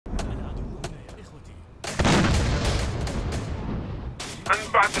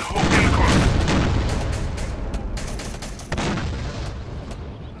بعده كلكم.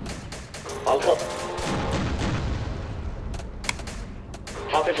 على الخط.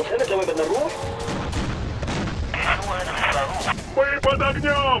 حاطط فهمت لوين بدنا نروح؟ Мы под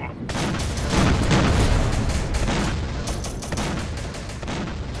огнем!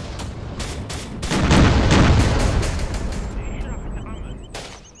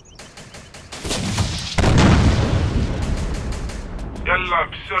 يلا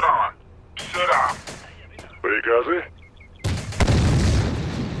بسرعة بسرعة. Приказы?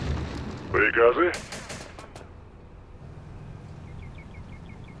 Приказы?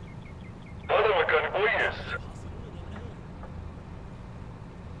 هذا مكان كويس.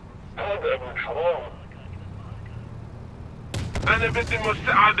 هذا ابن حرام. أنا بدي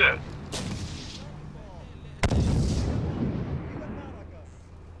مساعدة.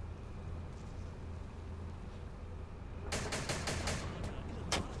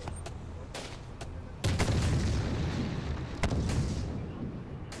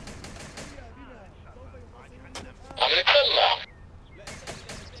 عم نتسمع.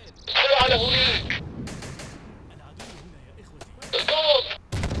 بسرعة لهونيك. القوم.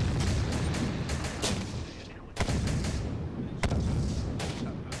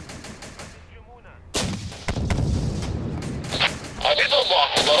 عم يضربوا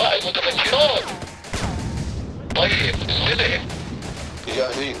على الفضراء المتفجرات. طيب انتبه.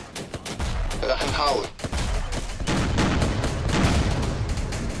 جاهزين. راح نحاول.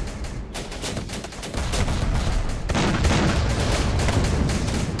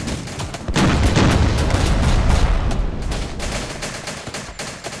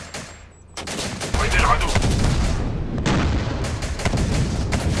 وين العدو؟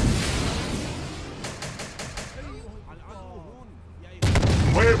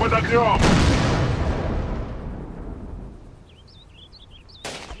 Мы под огнем!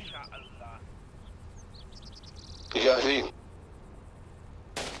 جاهزين.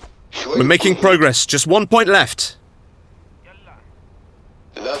 We're making progress. Just 1 point left.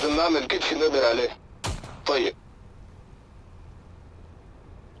 لازم نعمل كل شيء نقدر عليه. طيب.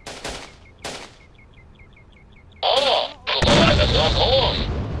 فضراء الأزرق هون.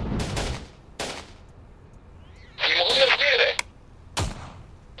 في مهمة كبيرة.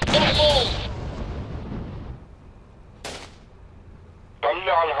 احفظ.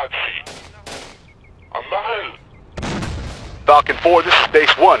 طلع على هالشي. عمهل. Falcon 4, this is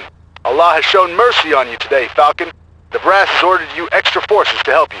Base 1. Allah has shown mercy on you today, Falcon. The brass has ordered you extra forces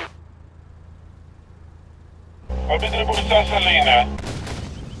to help you. وبيضربوا رصاص علينا.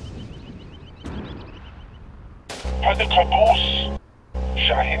 هذا قابوس.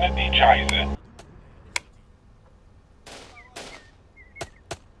 شاحنة دي جاهزة.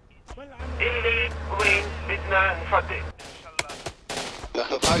 اللي وين بدنا نفضي.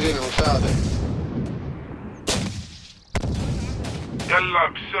 نحن بحاجة للمساعدة. يلا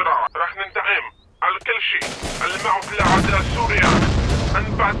بسرعة رح ننتقم على كل شيء اللي معه لأعداء سوريا.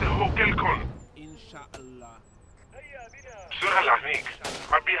 أنبعته كلكم. إن شاء الله. بسرعة لهنيك.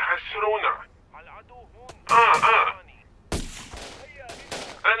 عم يحسرونا.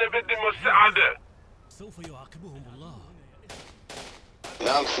 أنا بدي مساعدة. سوف يعاقبهم الله.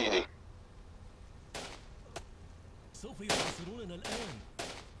 نعم سيدي. سوف يحاصروننا الآن.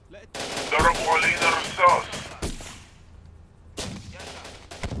 ضربوا علينا الرصاص.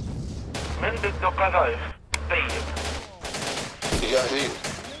 من بده قذائف؟ طيب. جاهزين.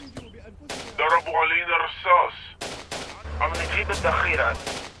 ضربوا علينا الرصاص. عم نجيب الذخيرات.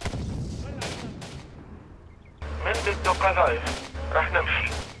 من بده قذائف؟ رح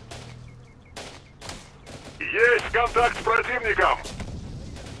نمشي. Есть контакт с противником.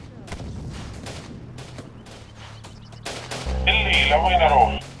 اللي لوين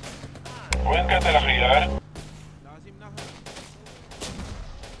اروح؟ وين كانت الخيار؟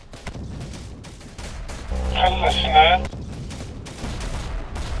 خلصنا.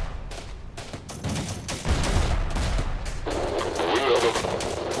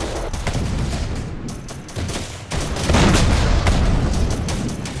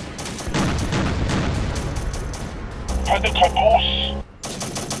 هذا قابوس.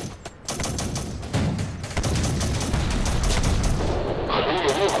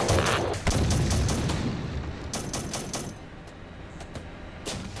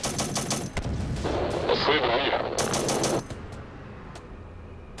 الصيد منيح.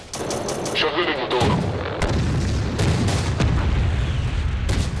 شغل الموتور.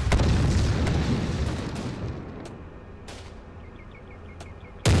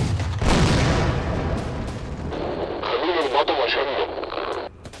 خلينا نبطل عشاننا.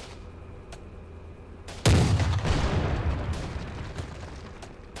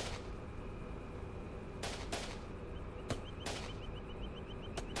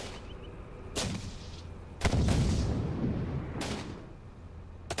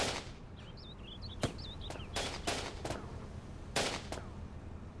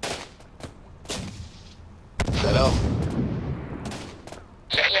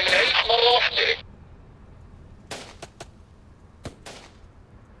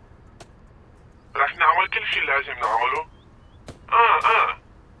 نعمل كل شيء لازم نعمله.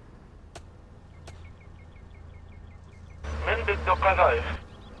 من بده قذايف؟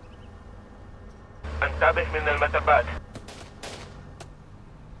 انتبه من المتبات.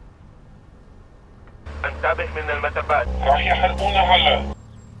 انتبه من المتبات. راح يحرقونا هلا.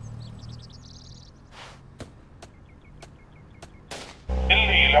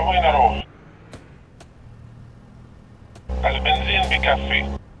 قلي لوين اروح؟ البنزين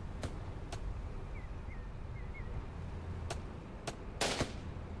بكفي.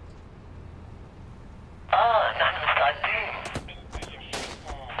 نحن مستعدين.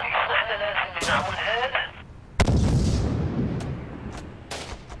 نحن لازم نعمل هذا.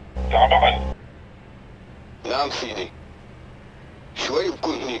 تعبان. نعم سيدي. شوي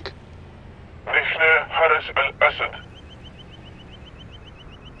بكون هنيك. نحن حرس الأسد.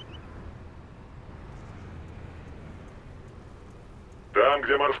 Там,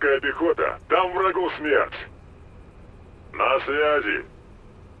 где морская пехота, там врагу смерть. На связи.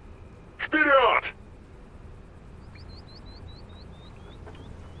 Вперед!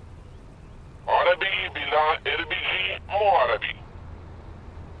 عربي بلا RPG مو عربي.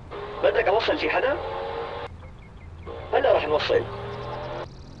 بدك اوصل شي حدا؟ هلا رح نوصل.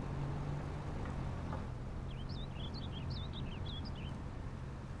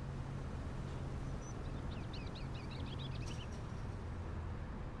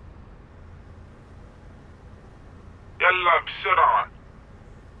 يلا بسرعة.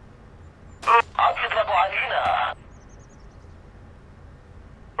 عم يضربوا علينا.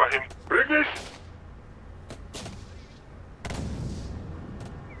 فهمت. Прыгнись!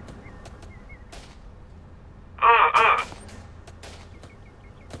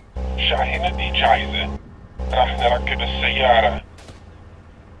 شاحنتي جاهزة. راح نركب السيارة.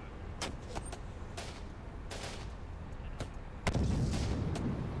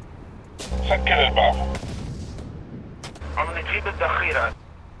 سكر الباب. عم نجيب الذخيرة.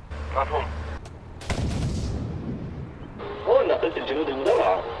 مفهوم. هون نقلت الجنود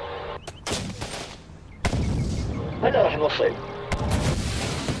المدرعة. هلا رح نوصل.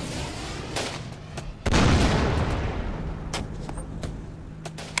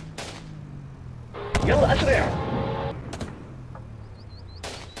 يلا اسرع.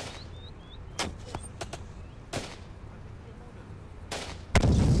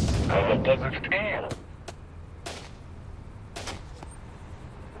 هذا القذف كثير.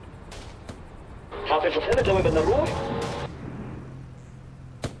 حافظ فهمت لوين بدنا نروح؟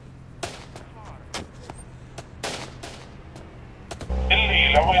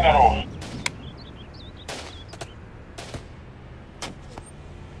 قلي لوين اروح؟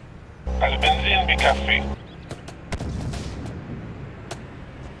 البنزين بكفي.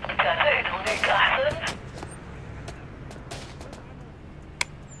 كفيت هناك احسن.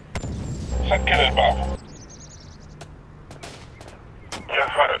 سكر الباب. يا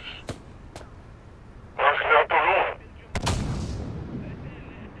حارس. راح يعطلون.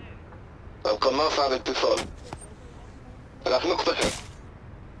 القناص على اتصال. راح نقتحم.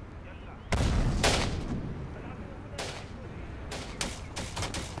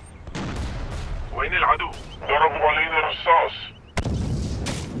 وين العدو؟ ضربوا علينا رصاص.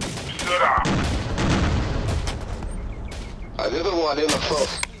 بسرعة. عم يضربوا علينا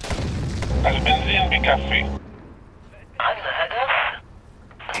رصاص. البنزين بكفي. عندنا هدف.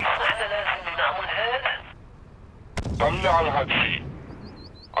 نحن لازم نعمل هذا. طلع على هالشي.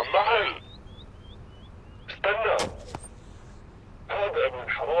 عمهل. استنى. هذا ابن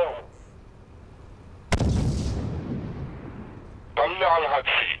حرام. طلع على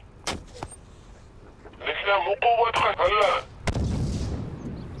هالشي. نحن مو قوة هلا.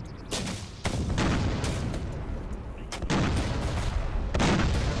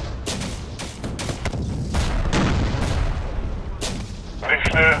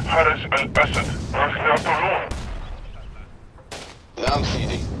 نحن حرس الأسد. راح يعطلون. نعم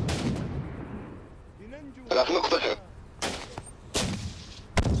سيدي. راح نقتحم.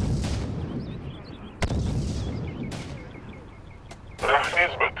 راح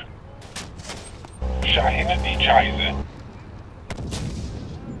نثبت. شاحنتي جاهزة.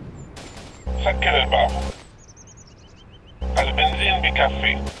 سكر الباب. البنزين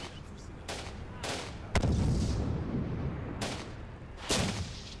بكفي.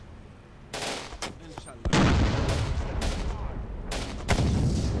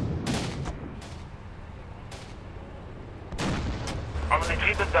 عم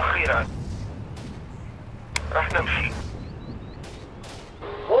نجيب الذخيرة. رح نمشي.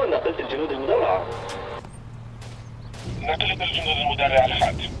 هون نقلت الجنود المدرعة. نقلت الجنود المدرعة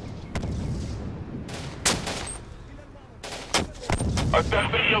الحاد.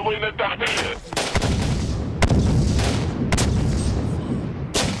 التغذية وين التغذية؟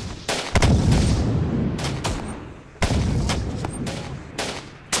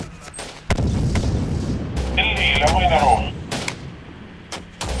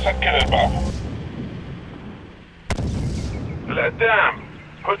 سكر الباب. القدام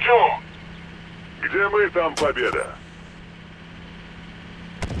هجوم. Где мы, там победа.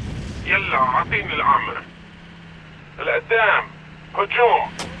 يلا عطيني الامر. القدام هجوم.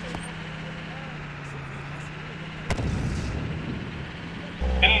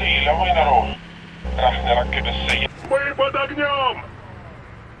 اللي لوين اروح؟ راح نركب السيارة. Мы под огнем!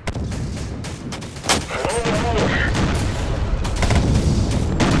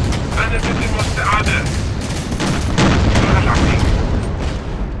 انا بدي مساعدة. هلا فيك.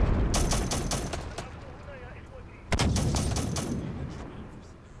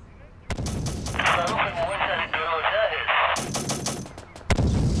 صاروخ الموسع للدرون جاهز.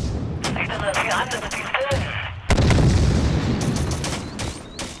 إذا ما في عنا بديل ثاني.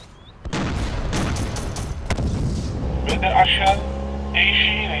 بدي عشان اي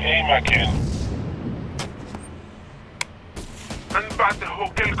شيء لاي مكان. انبعته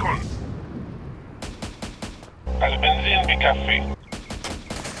كلكن. البنزين بكفي.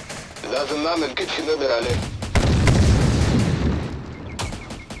 لازم نعمل كل شي نقدر عليه.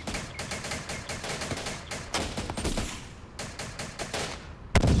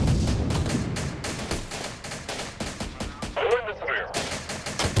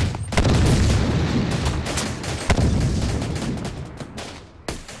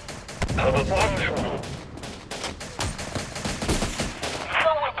 هذا صعب شغله.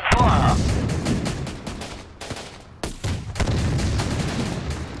 صور بسرعة.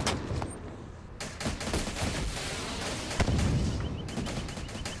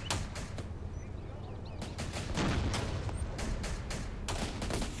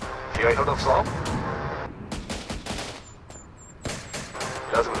 في أي هدف صعب؟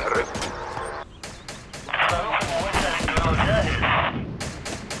 لازم نقرب. صاروخ الموسع للدرون جاهز.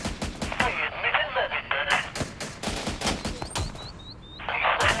 طيب مثل ما بدنا.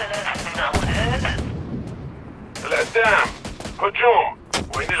 احنا لازم نعمل هذا. القدام هجوم.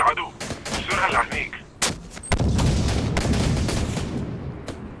 وين العدو؟ بسرعة لهنيك.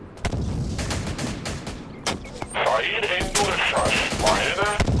 سعيد عنده رشاش. وهنا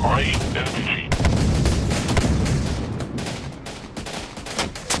معي LPG.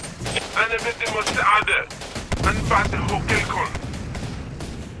 أنا بدي مساعدة. أنبعته كلكن.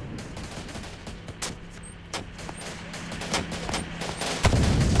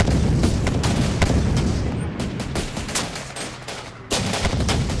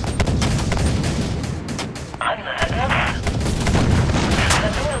 عنا هدف.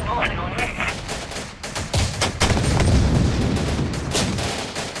 خلونا نروح لهونيك.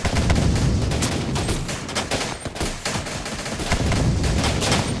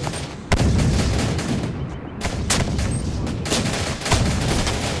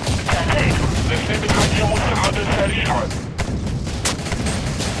 الاثنين بيحجموا مساعدة سريعا.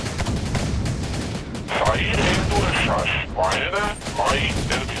 سعيد عنده رشاش. وهنا معي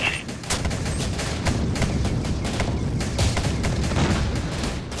LPG.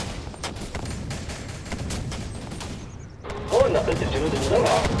 هون نقلت الجنود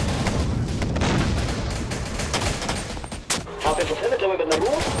المدرعة. حافظ فهمت لوين بدنا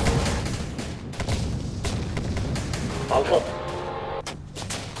نروح؟ على الخط.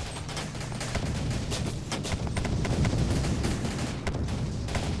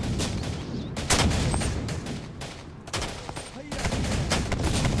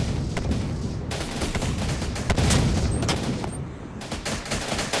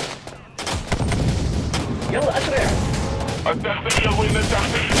 يلا أسرع. التغذية وين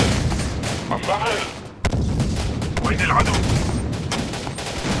التغذية؟ الظهر. وين العدو؟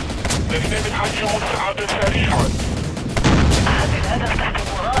 الاثنين بيحجموا مساعدة سريعا. أحد الهدف تحت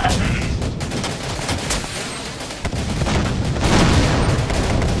المراقبة.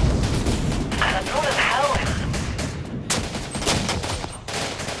 خلونا نحاول.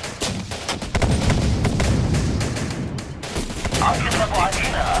 عصفوا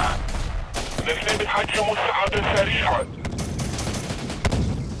علينا. الاثنين بيحجموا مساعدة سريعا.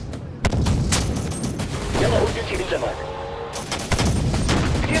 يلا قول كل شي بالزمان.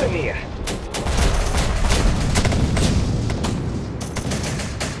 كثير منيح.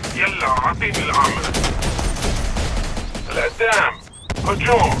 يلا عطيني الأمر. القدام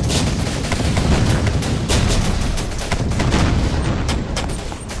هجوم.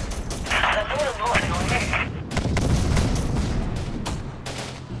 خلونا نروح لهونيك.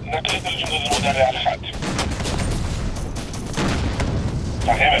 نقلب الجنود المدرع الخط.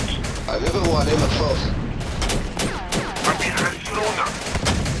 فهمت؟ عم يضربوا علينا رصاص. عم يحسرونا.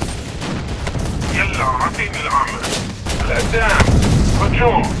 يلا عطيني الأمر. القدام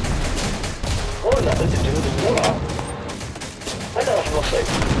هجوم. هون نقلت الجنود المدرعة. أنا راح نوصل.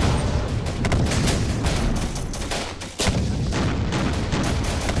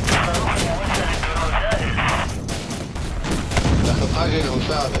 نحن بحاجة إلى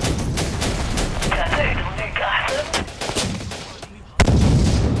مساعدة. تعتقد هناك أحسن؟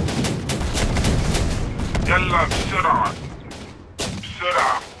 يلا بسرعة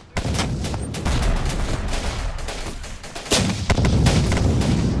بسرعة.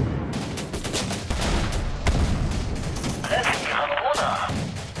 لازم يخربونا.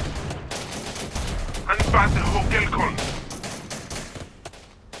 أنبعته كالكل.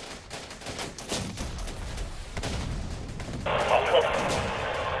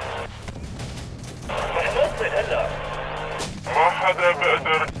 رح نوصل هلا. ما حدا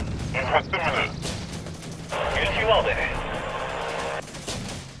بقدر يهزمنا. كل شي واضح.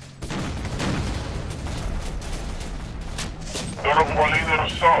 ضربوا علينا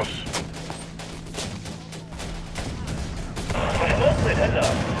رصاص. رح نوصل هلا.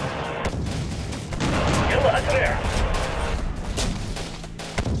 يلا أسرع.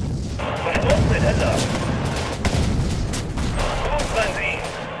 رح نوصل هلا. خذ بنزين.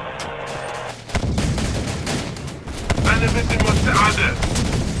 أنا بدي مساعدة.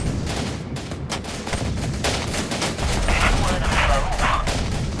 وين الصاروخ؟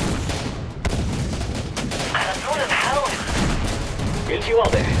 خلونا نحاول. كل شي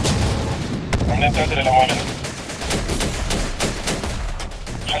واضح. ننتظر الأوامر.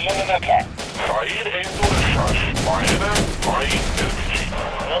 خلونا نطلع. سعيد يدور الشاش. وهنا معي البيجي.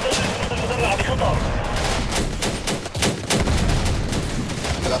 ناظر الجنود المدرعة بخطر.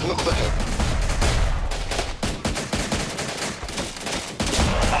 راح نقتحم.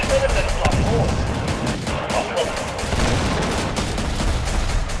 أحسن بدنا نطلع فوق. أفضل.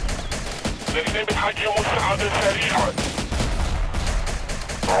 الاثنين بحاجة مساعدة سريعة.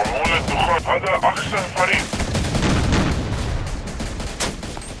 عمول الدخان هذا أحسن فريق.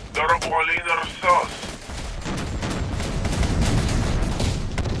 ضربوا علينا رصاص.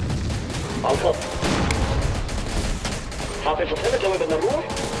 على الخط. حاطين فصلنا لوين بدنا نروح؟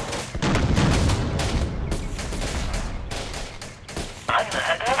 عندنا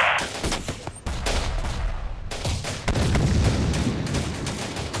هدف.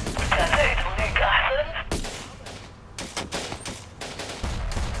 تعتقد هناك أحسن؟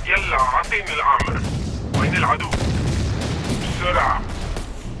 يلا أعطيني الأمر. وين العدو؟ بسرعة.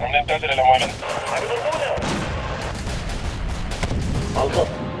 ننتظر الأوامر. عم يضربونا. على الخط.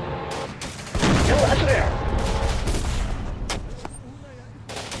 يلا أسرع.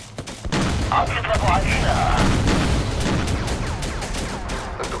 عم يضربوا علينا.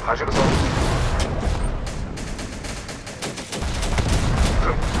 أنتم بحاجة لصوت.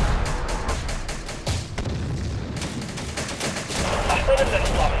 أحسن بدنا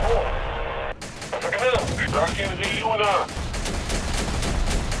نطلع فوق. لكن غيونا.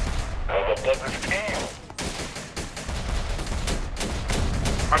 هذا الضرب كثير.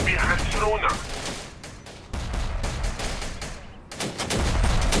 عم يحسرونا.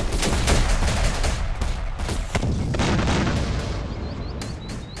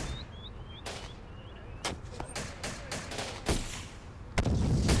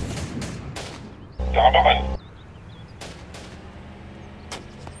 تعبان.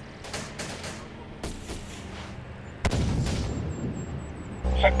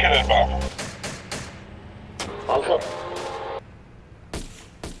 سكر الباب. على الخط.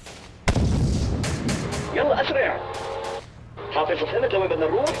 يلا أسرع. حاطين فصلنا لوين بدنا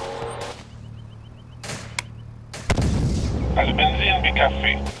نروح؟ البنزين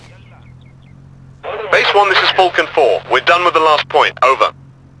بكفي. Base 1, this is Falcon 4. We're done with the last point. Over.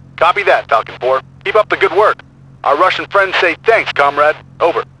 Copy that, Falcon 4. Keep up the good work. Our Russian friends say thanks, comrade.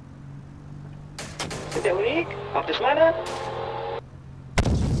 Over. أنت هونيك؟ عم تسمعنا؟